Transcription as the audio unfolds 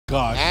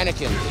gosh.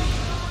 Anakin.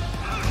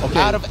 Okay.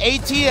 Out of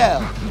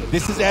ATL.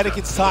 This is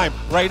Anakin's time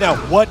right now.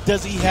 What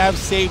does he have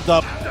saved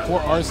up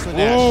for Arslan?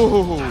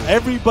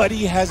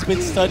 Everybody has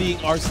been studying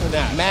Arslan.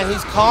 Man,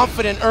 he's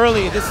confident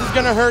early. This is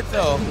going to hurt,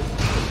 though.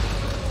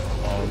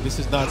 Oh, this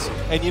is nuts.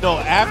 And, you know,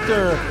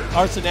 after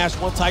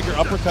Arslan won Tiger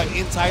Uppercut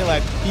in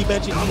Thailand, he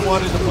mentioned he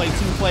wanted to play 2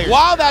 players.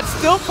 Wow, that's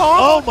still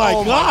combo. Oh, my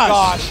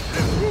gosh.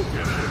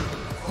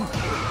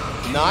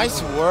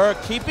 Nice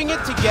work. Keeping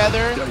it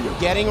together,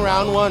 getting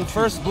round 1.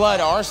 First blood,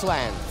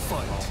 Arslan.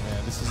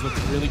 This is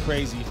looking really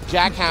crazy.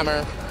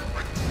 Jackhammer.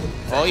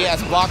 Oh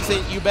yes, blocks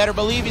it. You better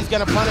believe he's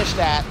gonna punish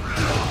that.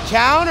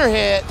 Counter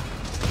hit.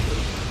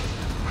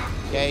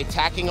 Okay,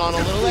 tacking on a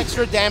little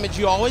extra damage.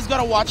 You always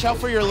gotta watch out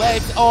for your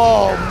legs.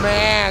 Oh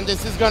man,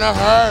 this is gonna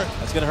hurt.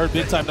 That's gonna hurt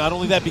big time. Not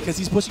only that, because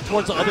he's pushing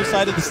towards the other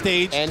side of the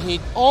stage. And he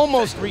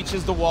almost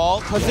reaches the wall.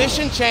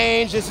 Position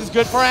change. This is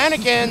good for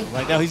Anakin.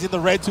 Right now he's in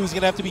the red too. He's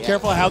gonna have to be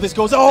careful how this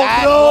goes. Oh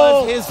that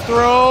no! was his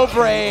throw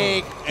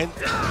break. And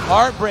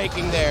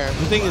heartbreaking there.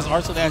 The thing is,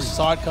 Arslan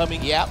saw it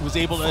coming. Yep. Was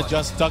able to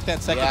adjust, duck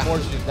that second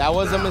portion. That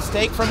was a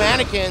mistake from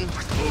Anakin.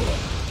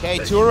 Okay,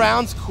 2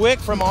 rounds quick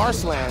from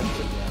Arslan.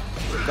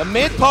 The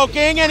mid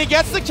poking, and he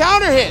gets the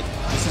counter hit.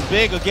 This is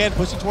big. Again,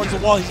 pushing towards the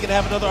wall. He's going to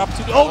have another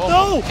opportunity. Oh,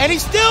 no! And he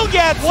still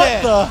gets it.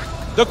 What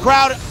the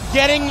crowd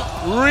getting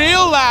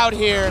real loud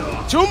here.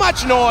 Too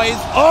much noise.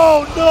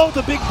 Oh, no!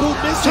 The big boot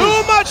misses.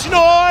 Too much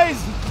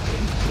noise.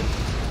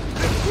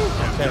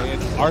 Okay,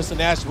 and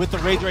Arslan with the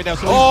rage right now.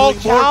 So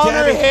he's doing more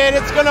damage. Hit.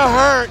 It's going to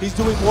hurt. He's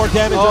doing more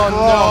damage. Oh,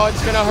 no.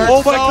 It's going to hurt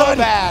oh my so God.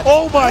 bad.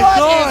 Oh, my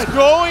God. What is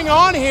going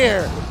on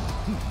here?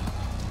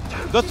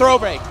 The throw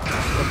break.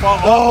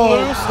 Oh,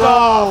 blue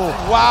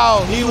stuff.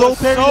 Wow, he was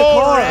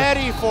so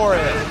ready for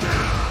it.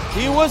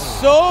 He was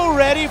so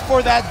ready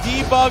for that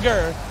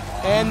debugger.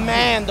 And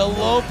man, the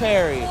low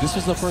parry. This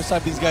was the first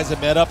time these guys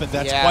have met up, and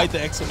that's quite the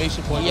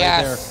exclamation point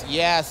right there.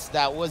 Yes,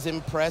 that was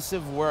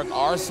impressive work.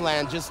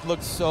 Arslan just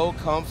looked so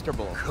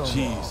comfortable.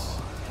 Jeez.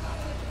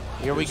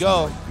 Here we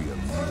go.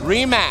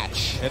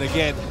 Rematch. And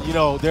again, you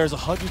know, there's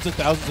hundreds of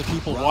thousands of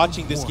people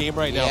watching this game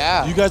right now.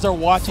 Yeah. You guys are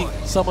watching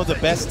some of the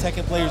best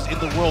Tekken players in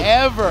the world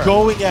ever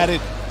going at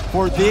it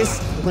for this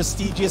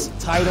prestigious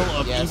title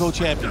of Evo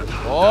Champion.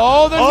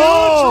 Oh, the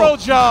neutral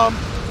jump.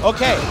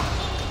 Okay.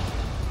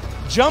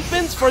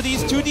 Jump-ins for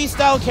these 2D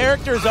style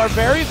characters are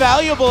very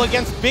valuable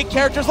against big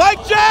characters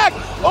like Jack.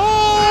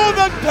 Oh,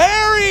 the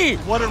parry.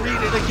 Want to read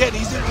it again.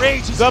 He's in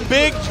rage.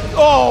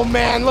 Oh,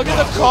 man, look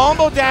at the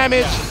combo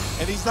damage.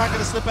 And he's not going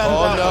to slip out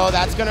of that. Oh, no,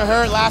 that's going to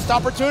hurt. Last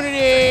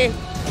opportunity.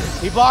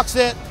 He blocks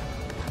it.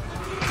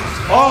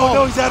 Oh,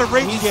 no, he's out of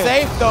range again. He's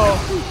safe, though.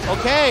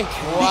 Okay.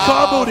 Wow, he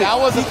comboed it. That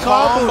was a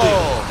combo.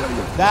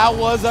 That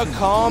was a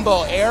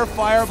combo. Air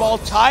fireball.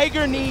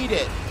 Tiger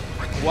needed.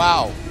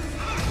 Wow.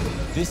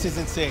 This is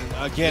insane.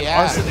 Again,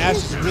 Arslan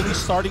is really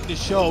starting to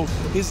show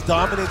his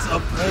dominance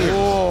of players.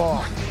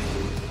 Oh.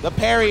 The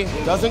parry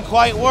doesn't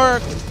quite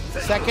work.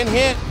 Second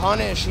hit,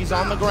 punish. He's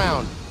on the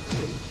ground.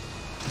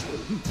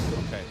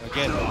 Okay,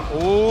 again.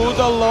 Oh,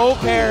 the low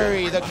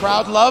parry. The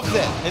crowd loves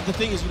it. And the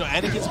thing is, you know,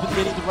 Anakin's been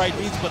getting the right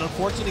reads, but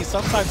unfortunately,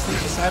 sometimes things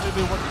just haven't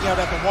been working out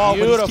at the wall.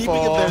 Beautiful. But he's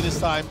keeping it there this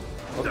time.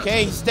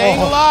 Okay, he's staying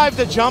alive.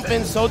 The jump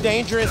in so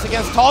dangerous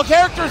against tall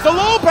characters. The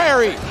low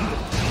parry.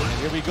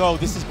 Here we go.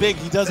 This is big.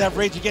 He does have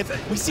rage again.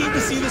 We seem to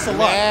see this a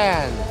lot.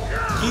 Man.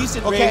 He's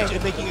in rage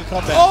and making a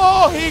comeback.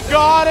 Oh, he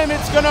got him.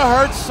 It's going to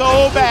hurt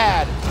so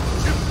bad.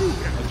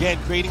 Again,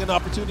 creating an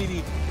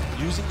opportunity,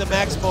 using the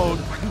max mode.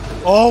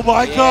 Oh,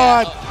 my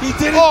God. He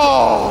did it.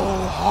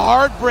 Oh,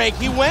 heartbreak.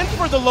 He went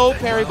for the low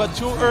parry, but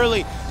too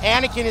early.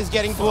 Anakin is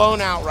getting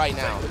blown out right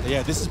now.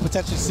 Yeah, this is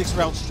potentially 6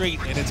 rounds straight,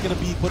 and it's going to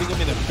be putting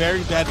him in a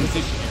very bad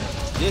position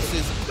here. This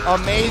is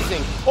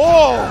amazing.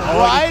 Oh,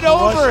 right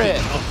over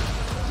it.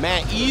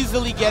 Man,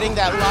 easily getting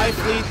that life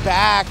lead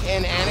back,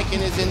 and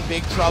Anakin is in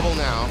big trouble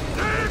now.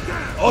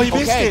 Oh, he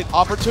missed it.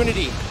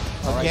 Opportunity.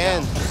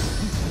 Again.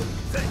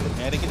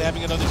 Anakin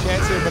having another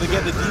chance here, but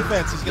again, the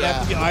defense, he's going to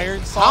have to be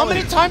iron solid. How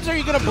many times are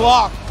you going to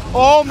block?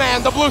 Oh,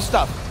 man, the blue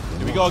stuff.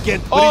 Here we go again.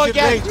 But he's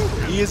in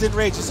rage. He is in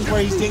rage. This is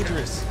where he's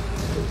dangerous.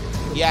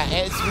 Yeah,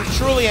 it's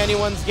truly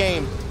anyone's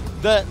game.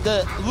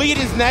 The lead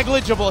is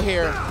negligible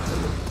here.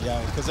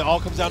 Yeah, because it all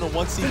comes down to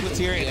one sequence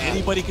here, and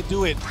anybody can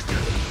do it.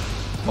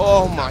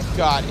 Oh my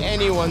God,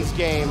 anyone's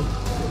game.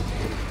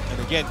 And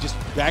again, just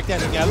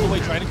backdashing out of the way,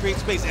 trying to create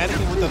space.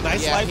 Anakin with a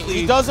nice life lead.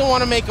 He doesn't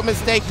want to make a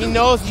mistake. He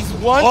knows he's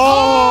one.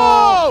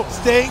 Oh!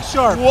 Staying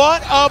sharp.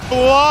 What a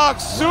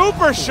block.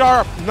 Super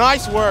sharp.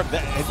 Nice work.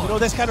 And you know,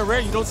 that's kind of rare.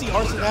 You don't see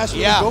Arslan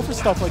really go for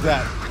stuff like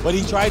that. But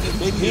he tried it.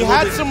 Maybe he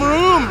had some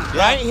room,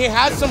 right? He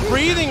had some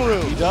breathing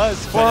room. He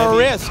does. For a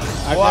risk.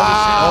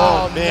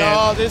 Wow. Oh, man.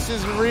 No, this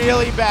is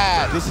really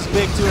bad. This is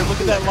big, too.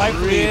 Look at that life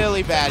lead.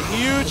 Really bad.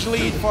 Huge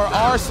lead for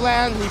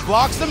Arslan. He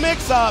blocks the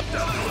mix-up.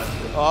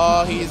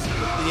 Oh,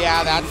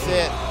 that's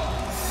it.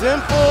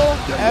 Simple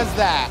as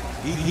that.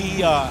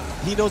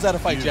 He knows how to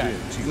fight Jack.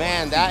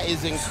 Man, that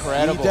is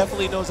incredible. He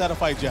definitely knows how to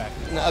fight Jack.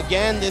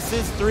 Again, this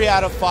is 3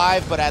 out of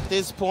 5, but at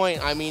this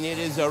point, I mean, it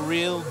is a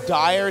real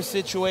dire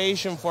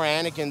situation for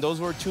Anakin.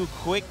 Those were 2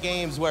 quick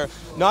games where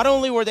not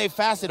only were they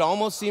fast, it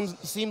almost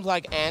seemed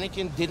like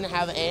Anakin didn't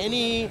have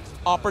any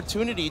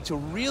opportunity to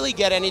really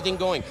get anything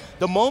going.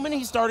 The moment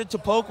he started to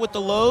poke with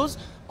the lows,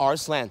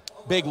 Arslan,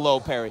 big low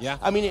parry. Yeah.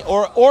 I mean,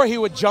 or he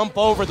would jump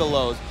over the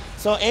lows.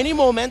 So any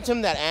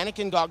momentum that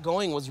Anakin got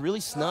going was really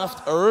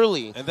snuffed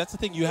early. And that's the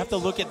thing. You have to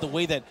look at the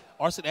way that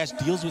Arslan Ash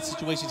deals with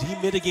situations. He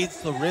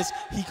mitigates the risk.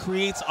 He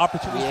creates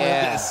opportunities for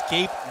him to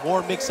escape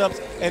more mix-ups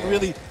and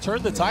really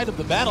turn the tide of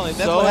the battle. And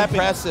that's so what happened.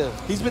 Impressive.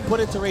 He's been put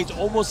into rage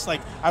almost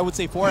like, I would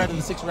say, 4 out of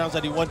the 6 rounds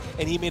that he won,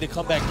 and he made a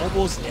comeback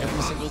almost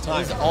every single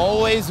time. He's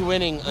always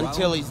winning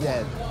until he's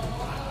dead.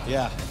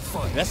 Yeah,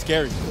 that's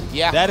scary.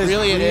 Yeah, that is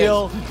really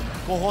real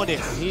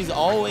cojones. He's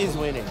always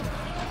winning.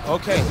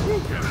 Okay,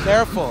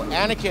 careful.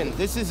 Anakin,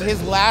 this is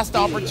his last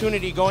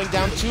opportunity going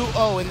down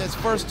 2-0 in this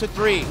first to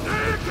 3.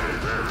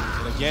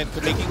 And again,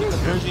 making the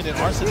conversion, and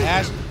Arslan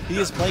Ash, he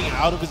is playing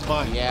out of his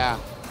mind. Yeah.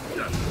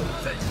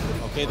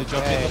 Okay, the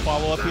jump in, the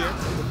follow-up here.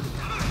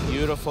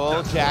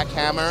 Beautiful,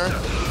 jackhammer.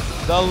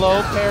 The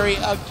low parry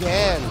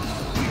again.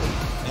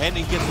 And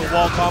he gets the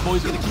wall combo.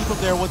 He's going to keep him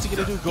there. What's he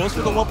going to do? Goes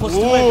for the 1+2.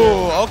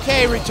 Ooh,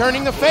 okay,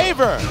 returning the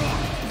favor.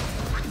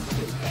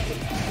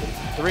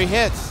 3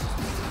 hits.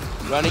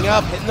 Running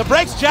up, hitting the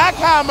brakes,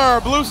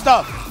 jackhammer, blue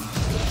stuff.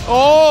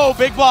 Oh,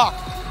 big block.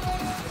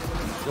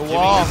 The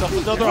wall. Giving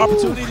himself another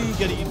opportunity. You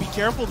gotta be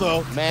careful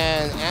though.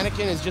 Man,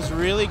 Anakin is just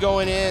really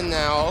going in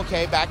now.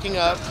 Okay, backing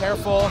up,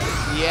 careful.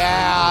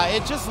 Yeah,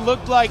 it just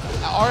looked like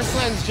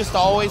Arslan's just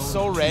always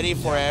so ready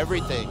for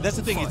everything. That's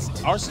the thing,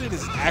 Arslan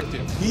is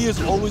active. He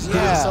is always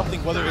doing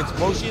something, whether it's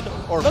motion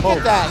or Look poke.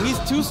 at that, he's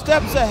 2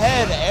 steps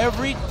ahead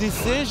every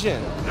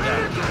decision.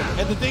 Yeah.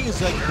 And the thing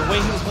is, like, the way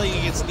he was playing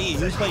against Knee,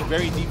 he was playing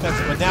very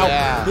defensive, but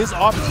now his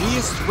offense, he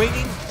is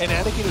swinging and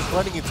Anakin is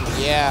running into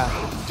him. Yeah.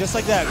 Just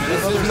like that.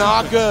 This is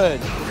not good.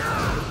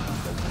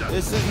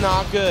 This is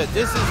not good.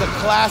 This is a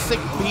classic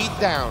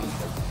beatdown.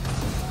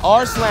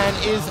 Arslan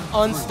is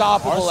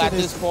unstoppable at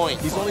this point.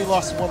 He's only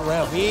lost 1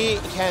 round. He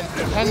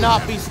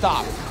cannot be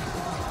stopped.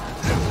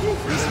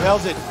 He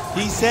smells it.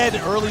 He said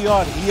early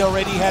on he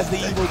already has the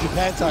Evo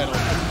Japan title.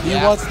 He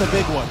wants the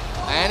big one.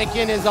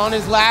 Anakin is on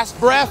his last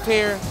breath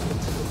here.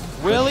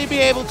 Will he be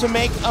able to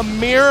make a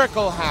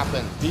miracle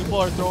happen? People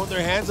are throwing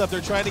their hands up.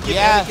 They're trying to get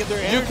Anakin their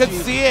energy. You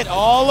could see it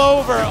all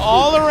over,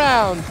 all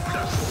around.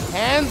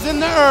 Hands in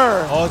the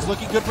air. Oh, it's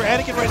looking good for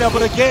Anakin right now,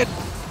 but again,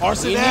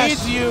 Arslan Ash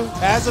needs you.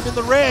 Has him in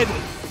the red.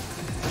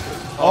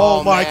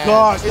 Oh my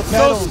gosh, it's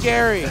so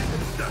scary.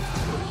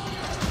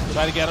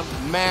 Try to get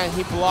him. Man,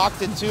 he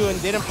blocked it too and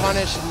didn't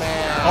punish,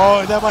 man.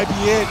 Oh, that might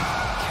be it.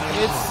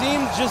 It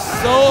seemed just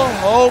so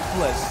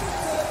hopeless.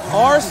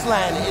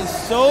 Arslan is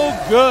so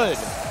good.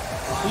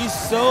 He's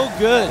so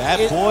good.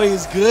 That boy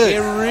is good.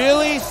 It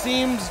really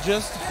seems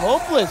just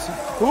hopeless.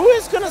 Who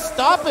is going to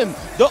stop him?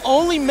 The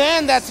only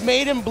man that's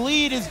made him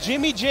bleed is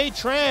Jimmy J.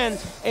 Tran,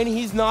 and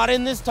he's not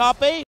in this top 8.